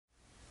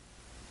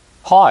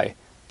Hi,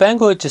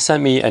 Banggood just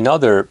sent me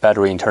another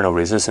battery internal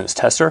resistance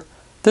tester.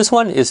 This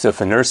one is the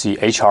FNIRSI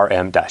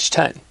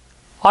HRM-10.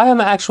 I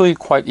am actually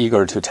quite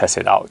eager to test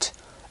it out,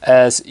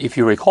 as if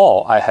you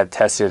recall, I had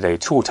tested a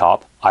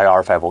ToolTop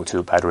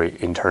IR502 battery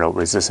internal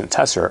resistance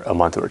tester a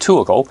month or two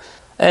ago,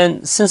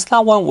 and since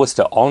that one was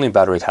the only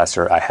battery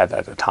tester I had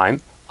at the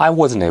time, I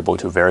wasn't able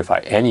to verify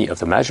any of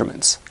the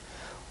measurements.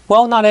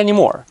 Well, not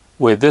anymore.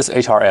 With this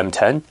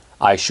HRM-10,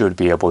 I should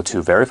be able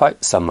to verify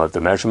some of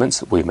the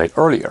measurements we made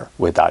earlier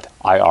with that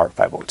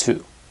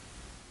IR502.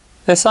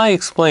 As I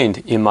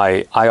explained in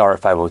my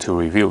IR502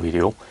 review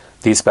video,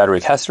 these battery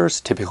testers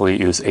typically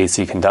use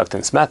AC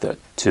conductance method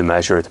to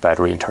measure the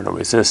battery internal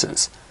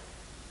resistance.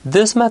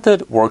 This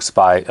method works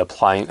by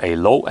applying a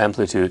low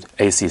amplitude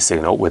AC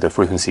signal with a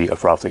frequency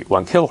of roughly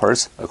 1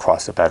 kHz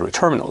across the battery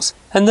terminals,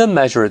 and then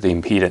measure the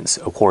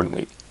impedance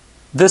accordingly.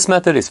 This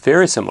method is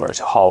very similar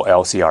to how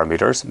LCR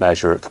meters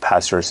measure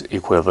capacitor's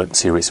equivalent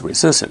series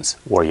resistance,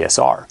 or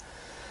ESR,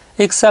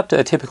 except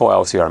a typical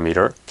LCR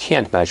meter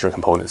can't measure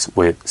components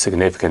with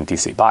significant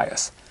DC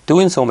bias.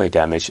 Doing so may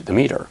damage the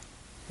meter.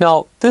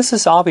 Now, this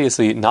is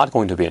obviously not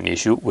going to be an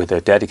issue with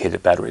a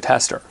dedicated battery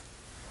tester.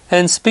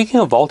 And speaking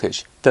of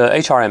voltage, the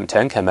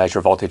HRM-10 can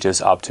measure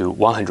voltages up to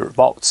 100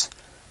 volts.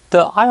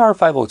 The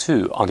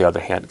IR502, on the other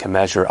hand, can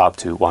measure up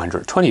to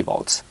 120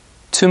 volts.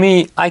 To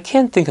me, I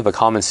can't think of a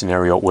common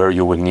scenario where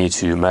you would need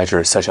to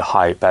measure such a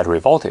high battery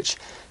voltage,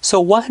 so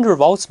 100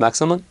 volts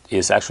maximum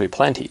is actually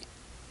plenty.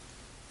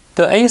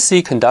 The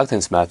AC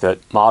conductance method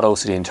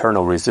models the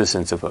internal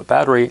resistance of a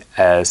battery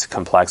as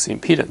complex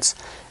impedance,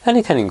 and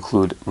it can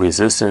include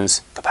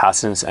resistance,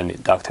 capacitance, and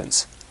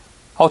inductance.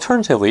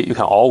 Alternatively, you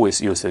can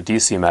always use the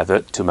DC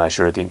method to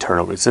measure the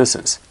internal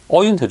resistance.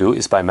 All you need to do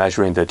is by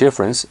measuring the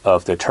difference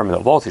of the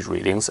terminal voltage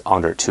readings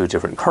under two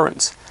different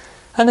currents,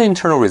 and the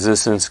internal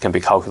resistance can be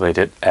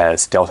calculated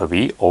as delta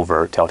V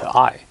over delta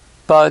I.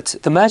 But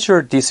the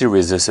measured DC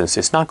resistance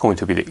is not going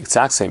to be the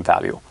exact same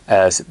value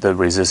as the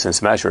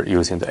resistance measured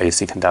using the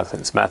AC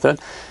conductance method,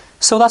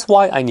 so that's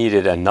why I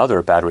needed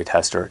another battery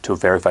tester to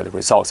verify the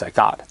results I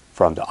got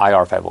from the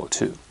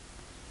IR502.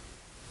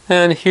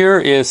 And here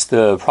is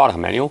the product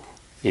manual.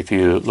 If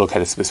you look at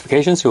the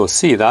specifications, you'll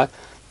see that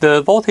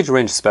the voltage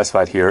range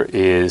specified here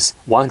is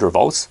 100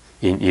 volts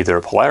in either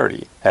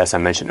polarity, as I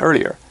mentioned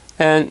earlier.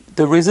 And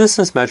the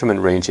resistance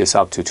measurement range is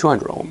up to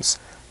 200 ohms.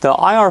 The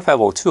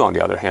IR502, on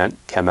the other hand,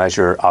 can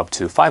measure up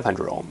to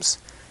 500 ohms.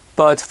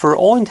 But for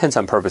all intents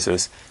and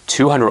purposes,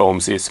 200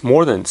 ohms is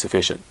more than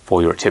sufficient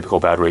for your typical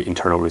battery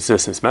internal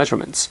resistance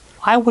measurements.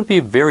 I would be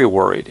very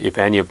worried if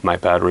any of my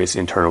battery's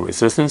internal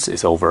resistance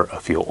is over a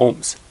few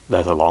ohms,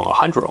 let alone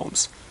 100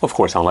 ohms. Of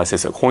course, unless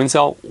it's a coin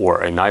cell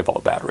or a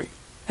 9-volt battery.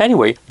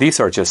 Anyway, these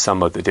are just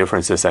some of the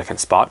differences I can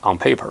spot on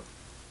paper.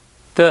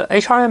 The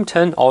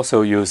HRM-10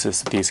 also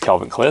uses these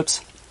Kelvin clips,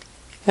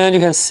 and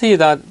you can see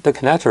that the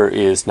connector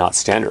is not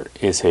standard.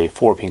 It's a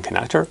 4-pin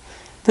connector.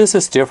 This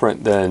is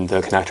different than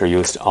the connector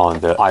used on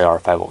the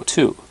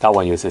IR502. That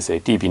one uses a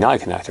DB9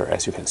 connector,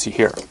 as you can see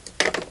here.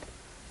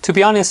 To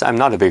be honest, I'm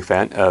not a big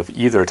fan of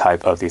either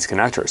type of these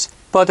connectors,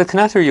 but the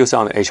connector used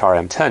on the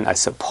HRM-10, I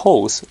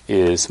suppose,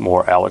 is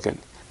more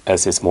elegant,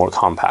 as it's more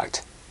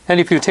compact. And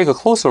if you take a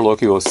closer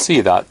look, you will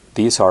see that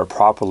these are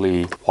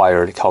properly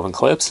wired Kelvin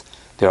clips.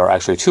 There are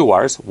actually two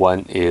wires.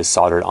 One is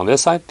soldered on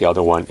this side. The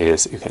other one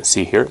is, you can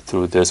see here,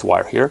 through this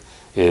wire here,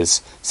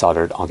 is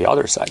soldered on the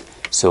other side.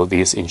 So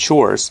this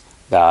ensures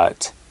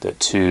that the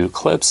two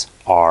clips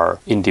are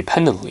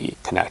independently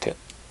connected,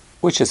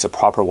 which is the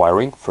proper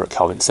wiring for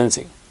Kelvin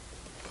sensing.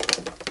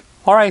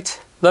 All right,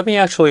 let me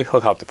actually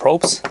hook up the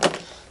probes,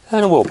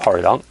 and we'll power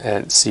it on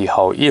and see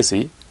how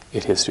easy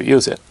it is to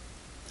use it.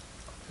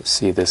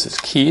 See, this is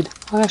keyed.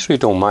 I actually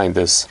don't mind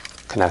this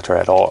connector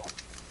at all.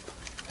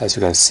 As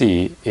you can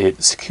see,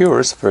 it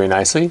secures very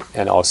nicely,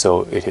 and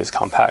also it is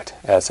compact,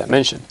 as I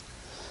mentioned.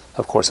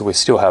 Of course, we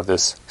still have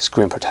this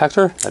screen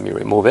protector. Let me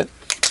remove it.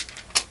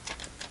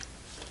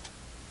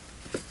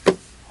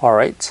 All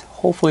right,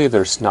 hopefully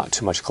there's not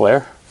too much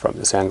glare from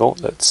this angle.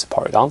 Let's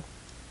power it on.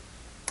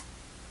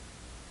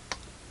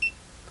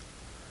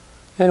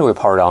 And we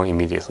power it on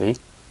immediately.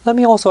 Let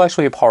me also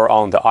actually power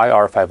on the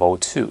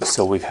IR502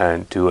 so we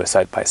can do a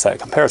side-by-side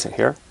comparison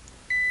here.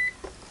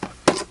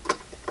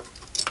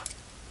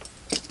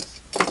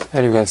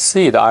 And you can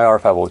see the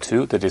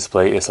IR502, the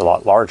display is a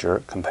lot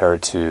larger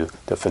compared to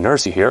the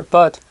FNIRSI here,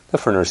 but the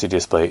FNIRSI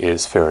display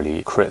is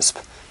fairly crisp,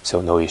 so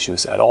no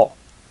issues at all.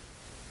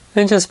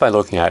 And just by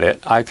looking at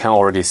it, I can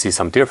already see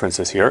some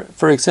differences here.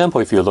 For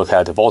example, if you look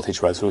at the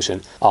voltage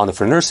resolution on the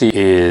FNIRSI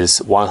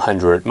is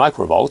 100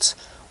 microvolts,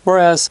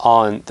 whereas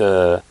on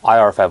the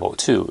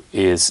IR502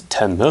 is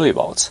 10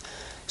 millivolts.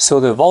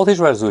 So the voltage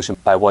resolution,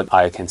 by what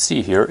I can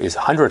see here, is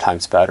 100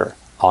 times better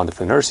on the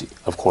FNIRSI.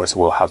 Of course,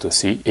 we'll have to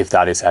see if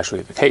that is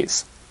actually the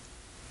case.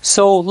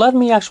 So let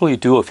me actually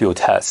do a few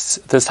tests.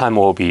 This time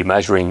we'll be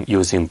measuring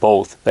using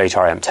both the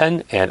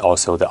HRM-10 and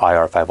also the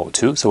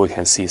IR502 so we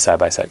can see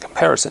side-by-side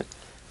comparison.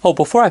 Oh,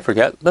 before I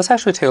forget, let's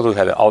actually take a look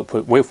at the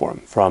output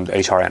waveform from the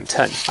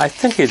HRM-10. I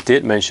think it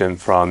did mention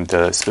from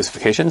the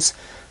specifications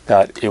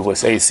that it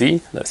was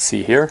AC. Let's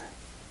see here.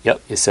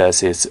 Yep, it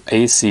says it's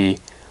AC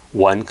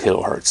 1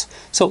 kilohertz.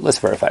 So let's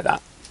verify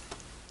that.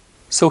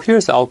 So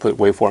here's the output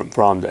waveform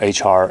from the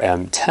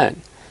HRM-10.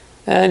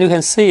 And you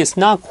can see it's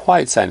not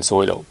quite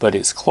sinusoidal, but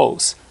it's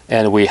close.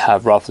 And we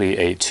have roughly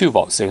a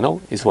 2-volt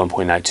signal. It's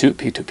 1.92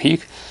 peak to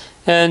peak.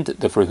 And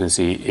the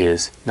frequency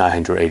is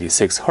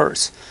 986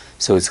 hertz.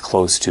 So it's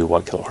close to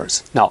 1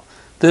 kilohertz. Now,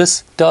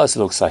 this does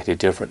look slightly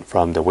different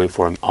from the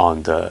waveform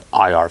on the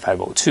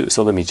IR502.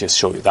 So let me just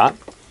show you that.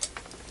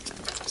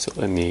 So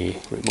let me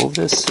remove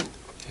this.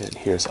 And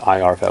here's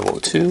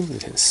IR502. You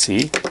can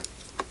see.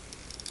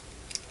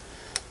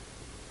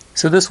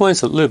 So this one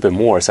is a little bit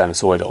more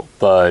sinusoidal,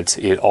 but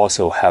it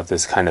also have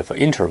this kind of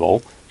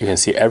interval. You can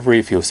see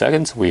every few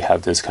seconds we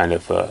have this kind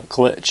of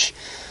glitch.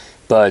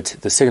 But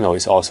the signal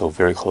is also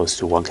very close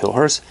to 1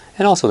 kilohertz,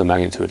 and also the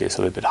magnitude is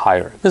a little bit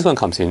higher. This one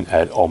comes in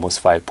at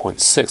almost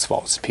 5.6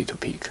 volts peak to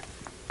peak.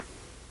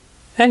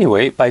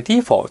 Anyway, by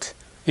default,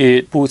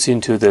 it boots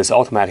into this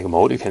automatic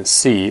mode. You can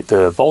see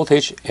the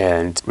voltage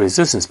and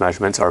resistance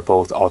measurements are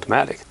both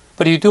automatic.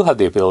 But you do have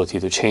the ability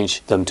to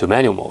change them to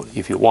manual mode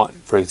if you want.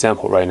 For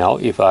example, right now,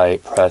 if I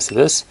press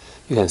this,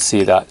 you can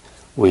see that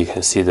we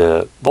can see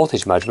the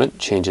voltage measurement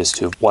changes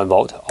to 1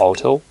 volt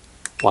auto,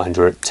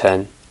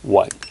 110,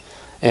 1.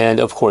 And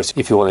of course,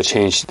 if you want to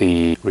change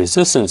the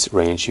resistance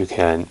range, you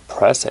can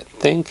press, I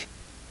think,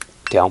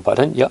 down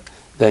button, yep.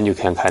 Then you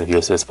can kind of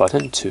use this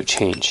button to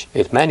change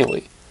it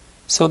manually.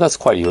 So that's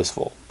quite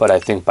useful. But I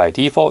think by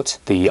default,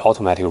 the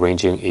automatic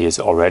ranging is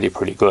already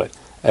pretty good,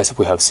 as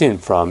we have seen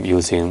from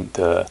using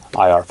the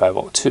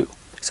IR502.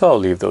 So I'll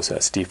leave those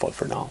as default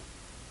for now.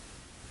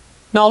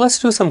 Now let's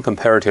do some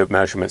comparative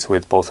measurements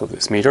with both of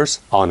these meters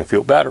on a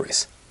few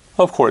batteries.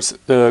 Of course,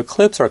 the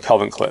clips are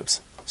Kelvin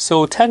clips.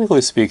 So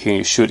technically speaking,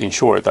 you should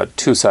ensure that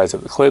two sides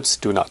of the clips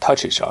do not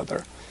touch each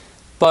other.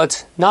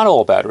 But not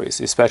all batteries,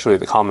 especially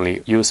the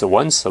commonly used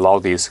ones, allow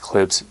these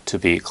clips to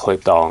be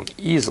clipped on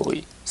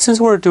easily.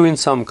 Since we're doing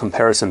some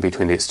comparison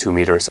between these two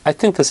meters, I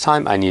think this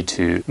time I need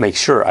to make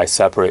sure I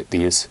separate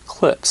these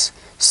clips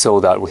so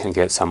that we can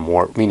get some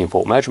more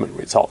meaningful measurement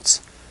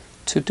results.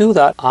 To do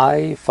that,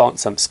 I found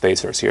some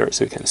spacers here,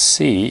 so you can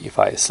see if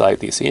I slide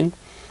these in.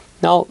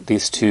 Now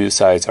these two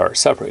sides are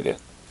separated,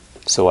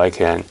 so I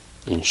can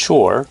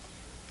ensure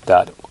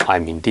that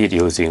I'm indeed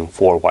using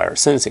 4-wire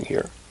sensing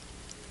here.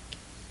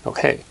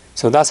 Okay,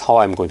 so that's how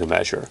I'm going to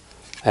measure.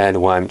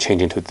 And when I'm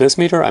changing to this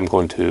meter, I'm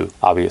going to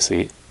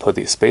obviously put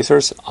these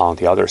spacers on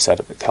the other side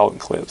of the Kelvin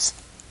clips.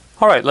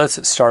 All right,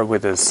 let's start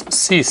with this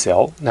C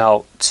cell.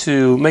 Now,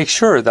 to make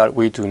sure that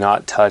we do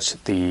not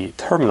touch the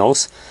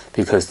terminals,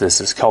 because this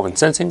is Kelvin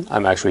sensing,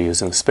 I'm actually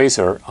using a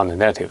spacer on the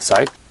negative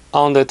side.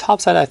 On the top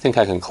side, I think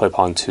I can clip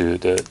onto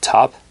the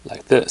top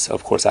like this.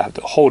 Of course, I have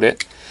to hold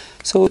it.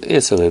 So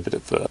it's a little bit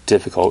of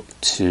difficult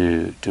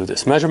to do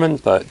this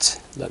measurement,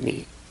 but let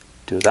me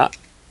do that.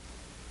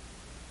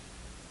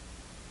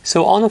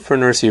 So on the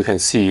FNIRSI, you can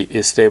see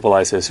it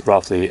stabilizes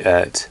roughly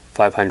at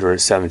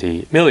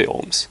 570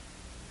 milliohms.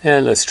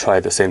 And let's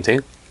try the same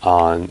thing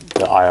on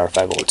the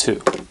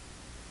IR502.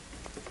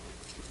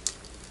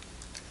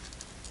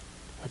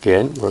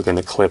 Again, we're going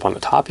to clip on the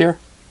top here.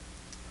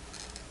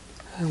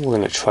 And we're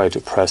going to try to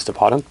press the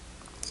bottom.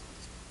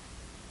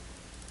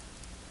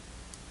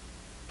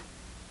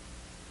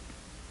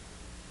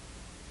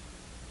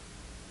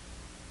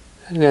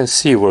 And you can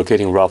see we're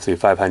getting roughly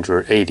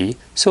 580,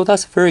 so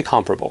that's very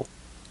comparable.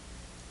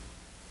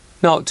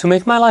 Now, to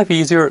make my life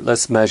easier,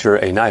 let's measure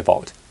a 9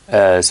 volt,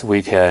 as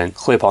we can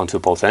clip onto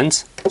both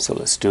ends. So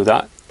let's do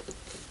that.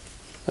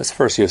 Let's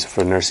first use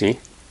FNIRSI.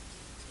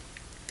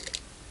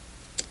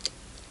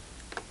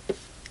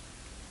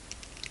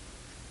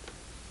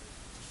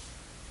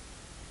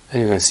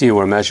 And you can see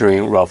we're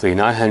measuring roughly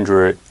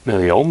 900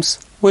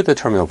 milliohms with a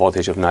terminal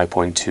voltage of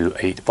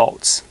 9.28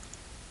 volts.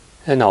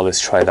 And now let's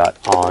try that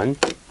on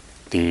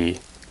the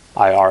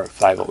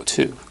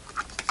IR502.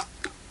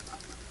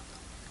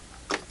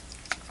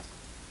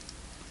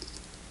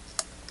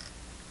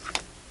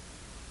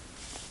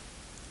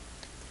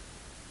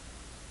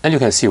 And you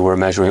can see we're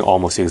measuring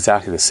almost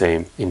exactly the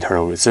same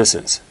internal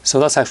resistance. So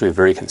that's actually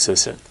very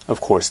consistent.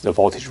 Of course, the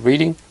voltage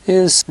reading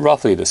is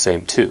roughly the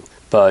same too,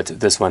 but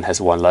this one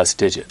has one less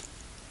digit.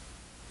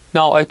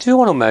 Now, I do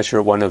want to measure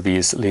one of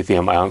these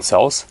lithium-ion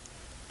cells,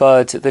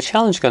 but the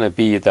challenge is going to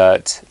be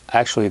that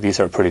actually these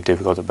are pretty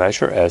difficult to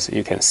measure, as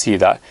you can see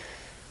that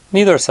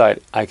neither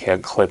side I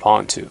can clip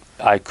onto.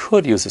 I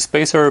could use a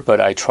spacer,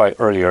 but I tried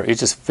earlier. It's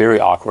just very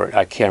awkward.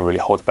 I can't really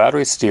hold the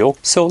battery still.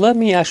 So let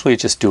me actually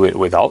just do it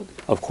without.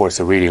 Of course,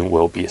 the reading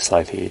will be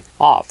slightly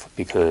off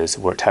because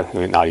we're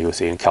technically not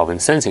using Kelvin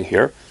sensing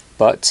here,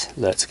 but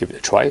let's give it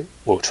a try.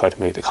 We'll try to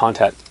make the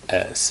contact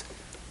as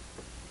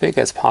big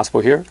as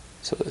possible here.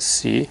 So let's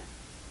see.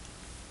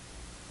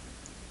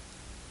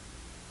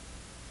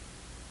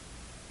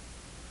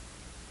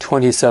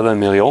 $27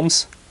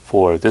 milliohms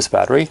for this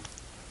battery.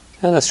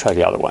 And let's try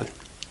the other one.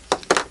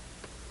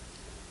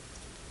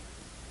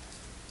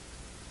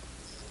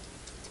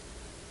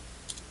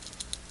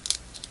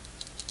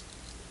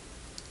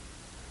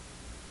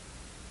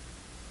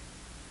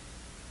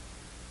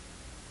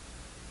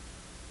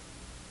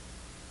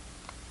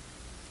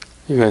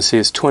 You can see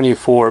it's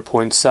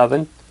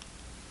 24.7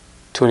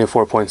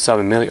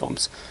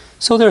 milliohms.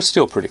 So they're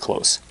still pretty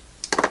close.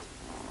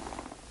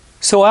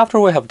 So after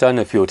we have done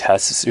a few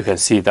tests, you can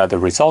see that the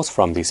results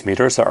from these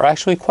meters are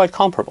actually quite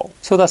comparable.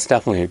 So that's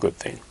definitely a good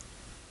thing.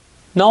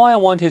 Now I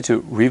wanted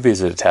to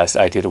revisit a test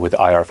I did with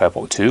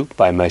IR502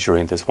 by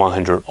measuring this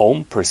 100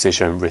 ohm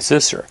precision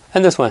resistor,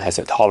 and this one has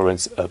a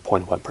tolerance of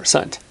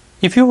 0.1%.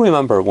 If you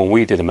remember when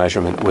we did a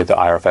measurement with the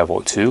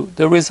IR502,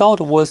 the result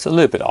was a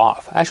little bit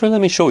off. Actually, let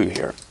me show you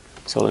here.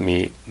 So let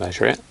me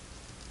measure it.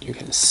 You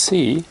can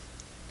see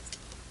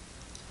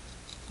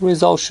the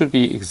result should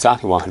be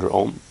exactly 100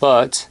 ohm,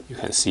 but you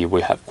can see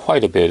we have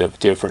quite a bit of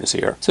difference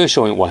here. So it's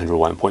showing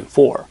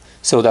 101.4.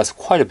 So that's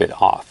quite a bit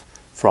off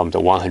from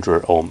the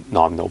 100 ohm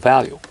nominal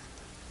value.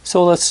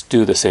 So let's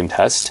do the same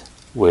test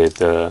with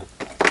the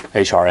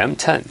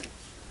HRM-10.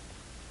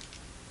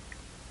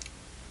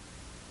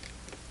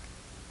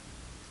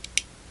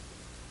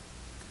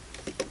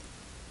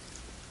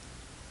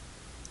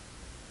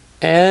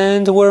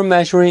 And we're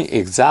measuring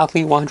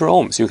exactly 100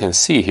 ohms. You can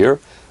see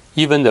here,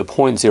 even the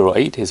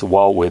 0.08 is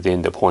well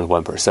within the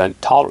 0.1%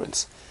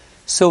 tolerance.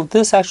 So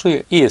this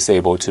actually is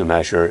able to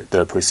measure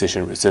the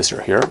precision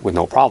resistor here with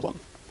no problem.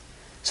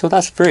 So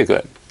that's very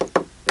good.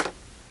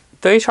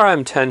 The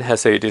HRM-10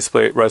 has a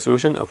display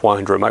resolution of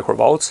 100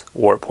 microvolts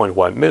or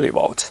 0.1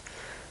 millivolts.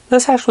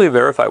 Let's actually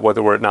verify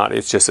whether or not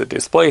it's just a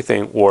display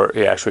thing or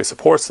it actually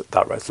supports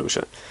that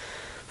resolution.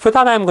 For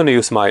that, I'm going to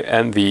use my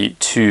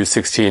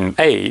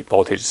MV216A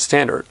voltage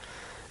standard.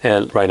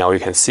 And right now you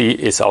can see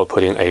it's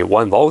outputting a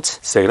 1 volt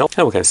signal,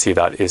 and we can see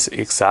that is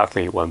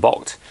exactly 1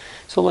 volt.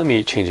 So let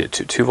me change it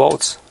to 2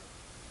 volts,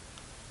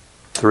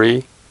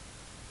 3,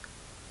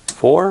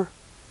 4,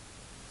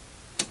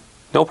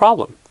 no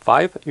problem.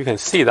 5, you can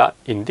see that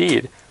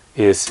indeed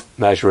is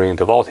measuring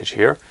the voltage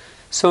here.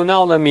 So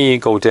now let me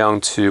go down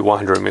to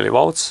 100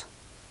 millivolts.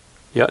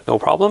 Yeah, no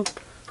problem.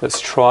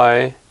 Let's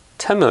try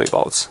 10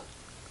 millivolts.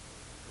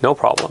 No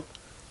problem.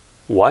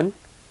 1,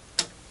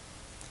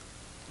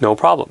 no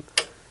problem.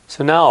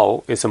 So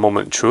now it's a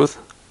moment of truth.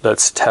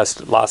 Let's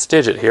test last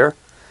digit here.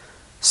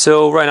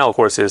 So right now, of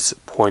course, it's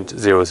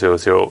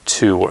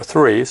 0.0002 or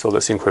 3. So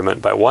let's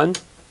increment by 1.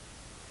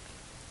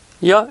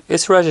 Yeah,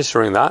 it's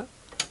registering that.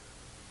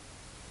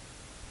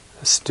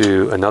 Let's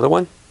do another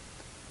one.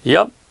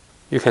 Yep,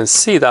 you can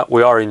see that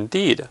we are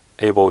indeed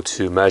able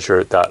to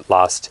measure that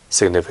last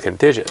significant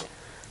digit.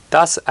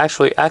 That's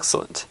actually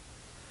excellent.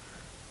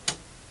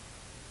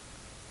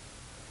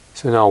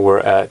 So now we're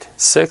at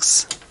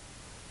 6,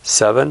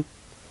 7,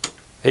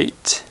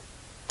 8,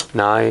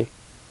 9,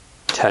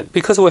 10.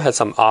 Because we had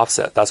some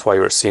offset, that's why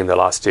you're seeing the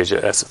last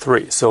digit as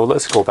 3. So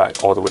let's go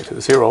back all the way to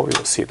 0.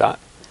 You'll see that.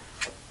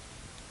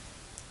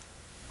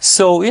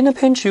 So in a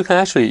pinch, you can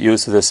actually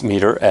use this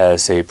meter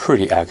as a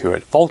pretty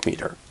accurate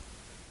voltmeter.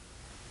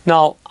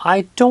 Now,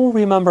 I don't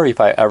remember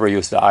if I ever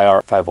used the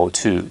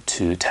IR502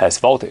 to test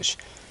voltage.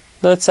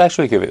 Let's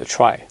actually give it a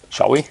try,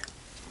 shall we?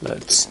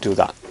 Let's do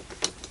that.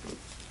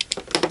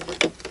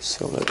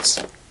 So let's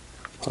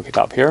hook it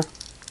up here.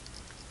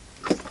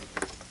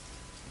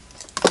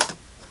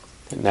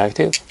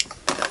 Negative.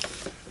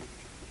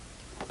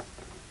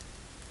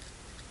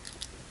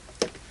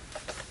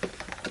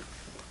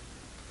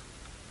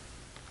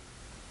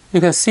 You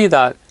can see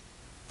that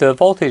the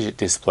voltage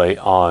display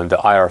on the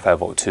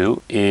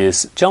IR502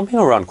 is jumping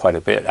around quite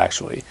a bit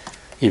actually,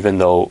 even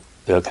though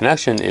the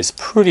connection is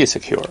pretty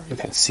secure. You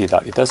can see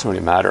that it doesn't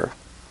really matter.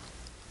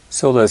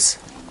 So let's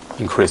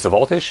increase the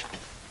voltage.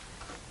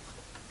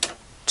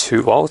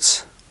 2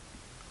 volts.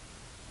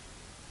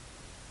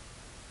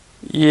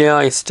 Yeah,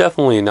 it's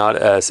definitely not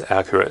as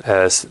accurate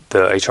as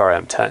the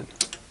HRM-10.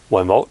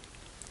 1 volt.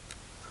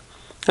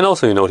 And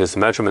also you notice the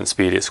measurement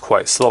speed is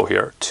quite slow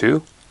here.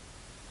 2.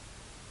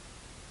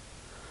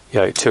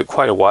 Yeah, it took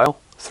quite a while.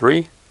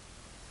 3,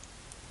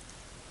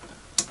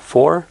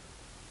 4.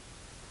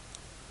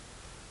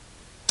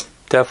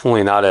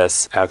 Definitely not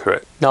as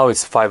accurate. Now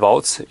it's 5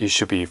 volts. It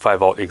should be 5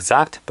 volt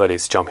exact, but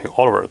it's jumping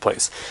all over the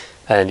place.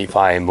 And if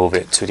I move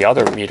it to the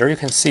other meter, you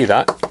can see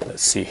that.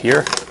 Let's see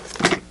here.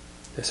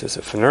 This is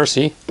a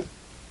FNIRSI.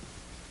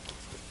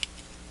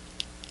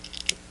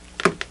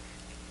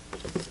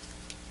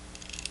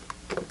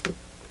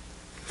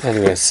 And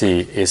you can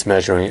see it's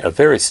measuring a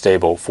very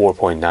stable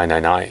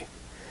 4.999.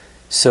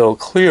 So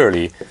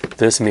clearly,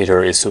 this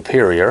meter is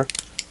superior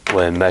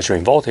when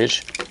measuring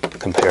voltage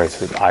compared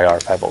to the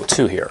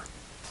IR502 here.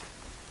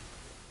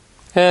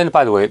 And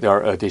by the way, there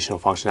are additional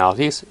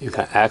functionalities. You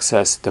can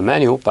access the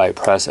menu by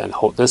press and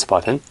hold this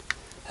button.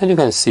 And you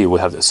can see we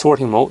have the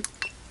sorting mode.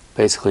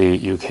 Basically,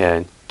 you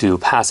can do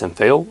pass and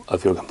fail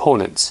of your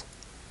components.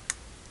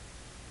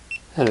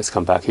 And let's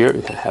come back here.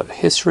 You can have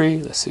history.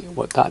 Let's see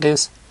what that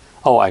is.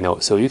 Oh, I know.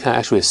 So you can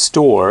actually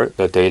store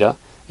the data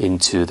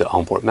into the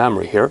onboard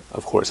memory here.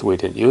 Of course, we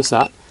didn't use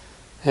that.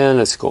 And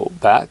let's go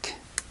back.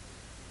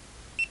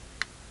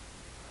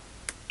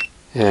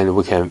 And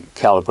we can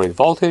calibrate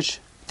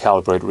voltage,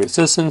 calibrate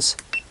resistance,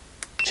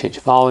 change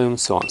volume,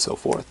 so on and so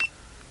forth.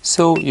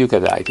 So you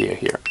get the idea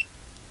here.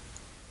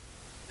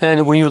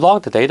 And when you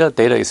log the data,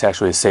 data is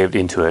actually saved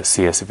into a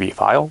CSV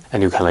file,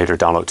 and you can later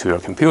download to your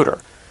computer.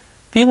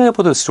 Being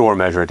able to store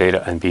measure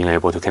data and being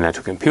able to connect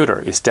to a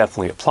computer is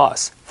definitely a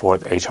plus for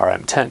the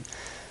HRM-10,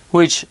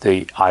 which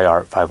the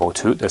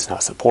IR502 does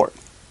not support.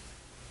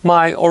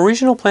 My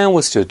original plan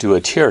was to do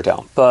a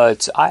teardown,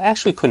 but I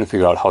actually couldn't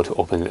figure out how to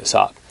open this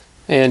up.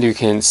 And you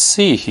can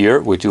see here,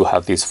 we do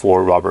have these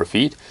 4 rubber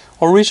feet.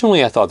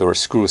 Originally, I thought there were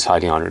screws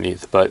hiding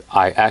underneath, but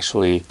I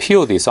actually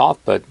peeled these off,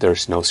 but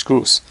there's no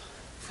screws.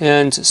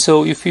 And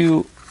so if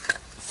you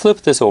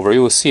flip this over,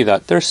 you will see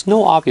that there's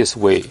no obvious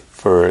way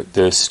for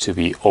this to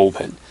be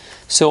open.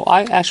 So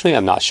I actually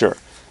am not sure.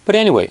 But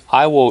anyway,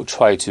 I will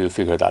try to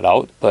figure that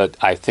out, but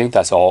I think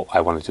that's all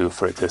I want to do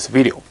for this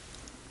video.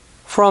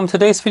 From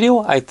today's video,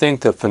 I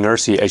think the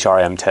FNIRSI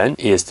HRM-10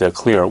 is the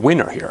clear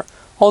winner here,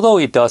 although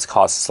it does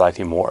cost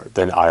slightly more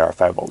than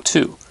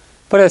IR502.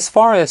 But as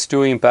far as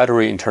doing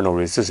battery internal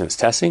resistance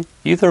testing,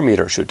 either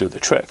meter should do the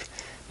trick.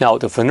 Now,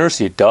 the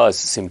FNIRSI does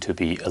seem to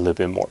be a little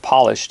bit more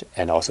polished,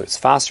 and also it's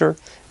faster.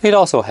 It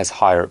also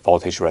has higher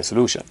voltage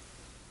resolution.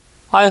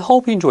 I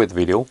hope you enjoyed the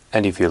video,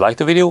 and if you liked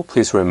the video,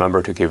 please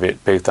remember to give it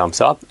a big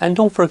thumbs up, and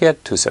don't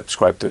forget to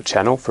subscribe to the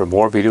channel for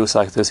more videos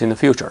like this in the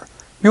future.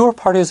 Your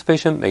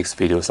participation makes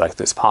videos like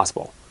this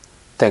possible.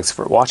 Thanks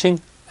for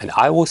watching, and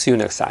I will see you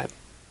next time.